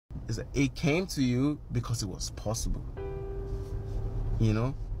it came to you because it was possible, you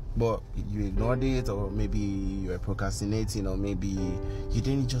know, but you ignored it, or maybe you were procrastinating, or maybe you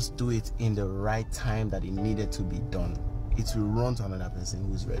didn't just do it in the right time that it needed to be done. It will run to another person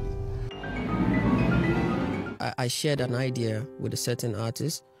who's ready. I shared an idea with a certain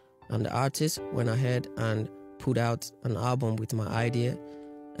artist, and the artist went ahead and put out an album with my idea,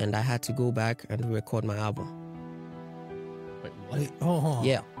 and I had to go back and record my album. Wait, what? Wait, oh,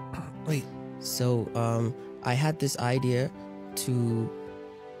 yeah. Wait. So I had this idea to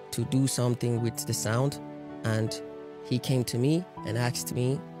do something with the sound, and he came to me and asked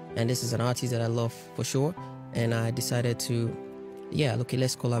me, and this is an artist that I love for sure, and I decided to, yeah, okay,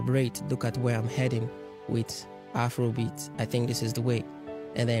 let's collaborate, look at where I'm heading with Afrobeat. I think this is the way.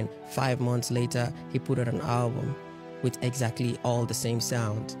 And then 5 months later, he put out an album with exactly all the same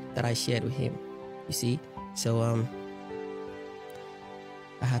sound that I shared with him, you see? So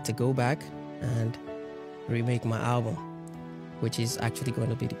I had to go back and remake my album, which is actually going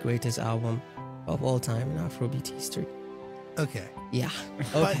to be the greatest album of all time in Afrobeat history. Okay. Yeah.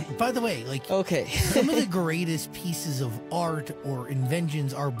 Okay. By the way, like, okay. some of the greatest pieces of art or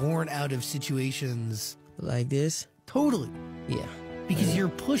inventions are born out of situations like this. Totally. Yeah. Because you're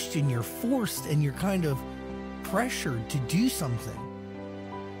pushed and you're forced and you're kind of pressured to do something.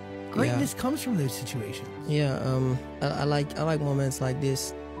 Greatness comes from those situations. Yeah. I like moments like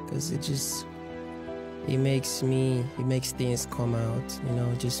this, because it makes things come out. You know,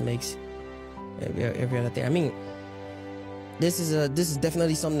 it just makes every other thing. I mean, this is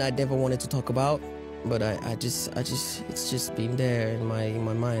definitely something I never wanted to talk about, but I just it's just been there in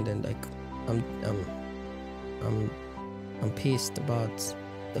my mind, and like I'm pissed about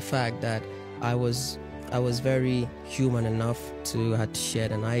the fact that I was very human enough to have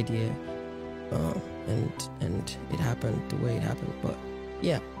shared an idea, and it happened the way it happened. But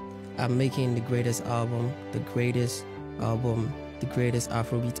yeah, I'm making the greatest album, the greatest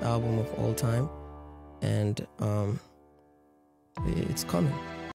Afrobeat album of all time, and it's coming.